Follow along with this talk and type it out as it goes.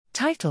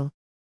Title: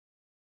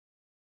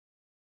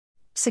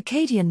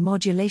 Circadian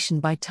modulation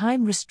by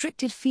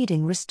time-restricted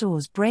feeding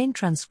restores brain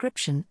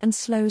transcription and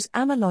slows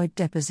amyloid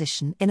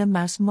deposition in a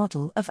mouse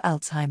model of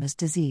Alzheimer's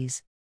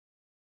disease.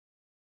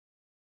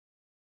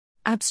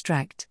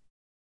 Abstract: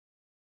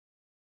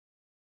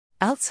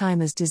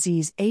 Alzheimer's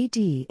disease (AD)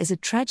 is a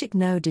tragic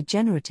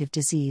neurodegenerative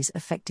disease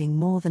affecting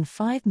more than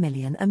 5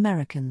 million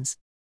Americans.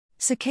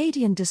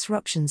 Circadian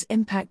disruptions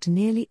impact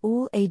nearly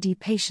all AD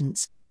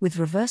patients, with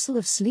reversal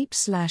of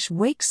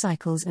sleep/wake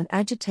cycles and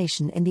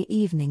agitation in the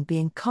evening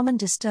being common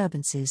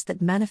disturbances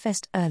that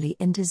manifest early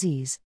in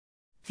disease.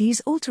 These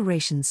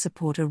alterations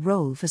support a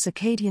role for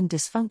circadian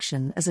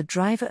dysfunction as a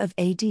driver of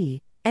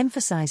AD,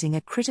 emphasizing a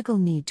critical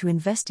need to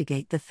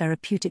investigate the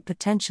therapeutic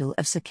potential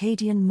of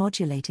circadian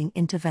modulating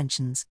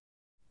interventions.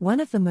 One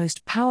of the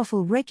most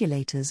powerful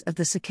regulators of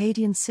the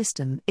circadian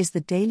system is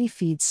the daily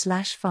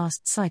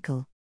feed/fast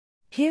cycle.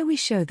 Here we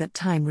show that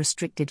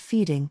time-restricted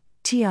feeding,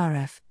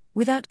 TRF,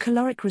 without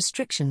caloric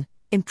restriction,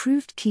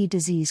 improved key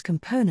disease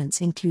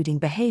components including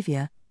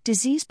behavior,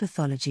 disease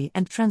pathology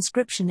and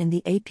transcription in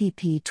the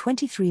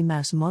APP23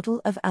 mouse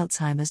model of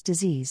Alzheimer's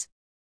disease.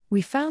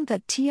 We found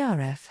that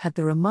TRF had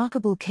the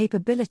remarkable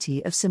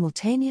capability of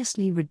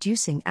simultaneously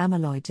reducing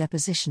amyloid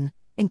deposition,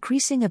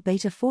 increasing a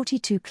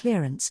beta-42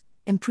 clearance,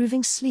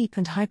 improving sleep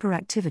and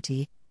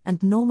hyperactivity, and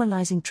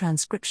normalizing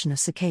transcription of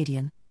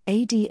circadian,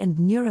 AD and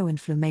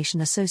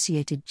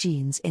neuroinflammation-associated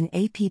genes in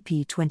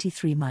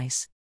APP23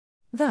 mice.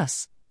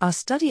 Thus, our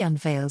study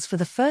unveils for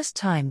the first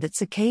time that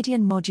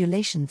circadian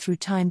modulation through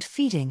timed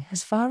feeding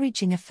has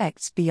far-reaching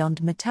effects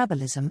beyond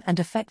metabolism and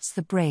affects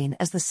the brain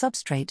as the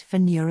substrate for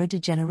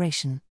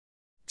neurodegeneration.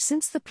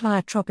 Since the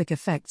pleiotropic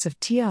effects of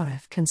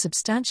TRF can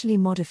substantially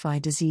modify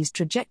disease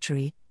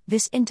trajectory,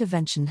 this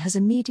intervention has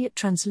immediate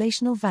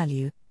translational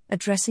value,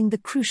 addressing the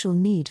crucial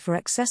need for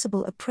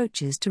accessible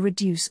approaches to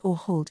reduce or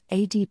halt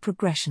AD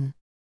progression.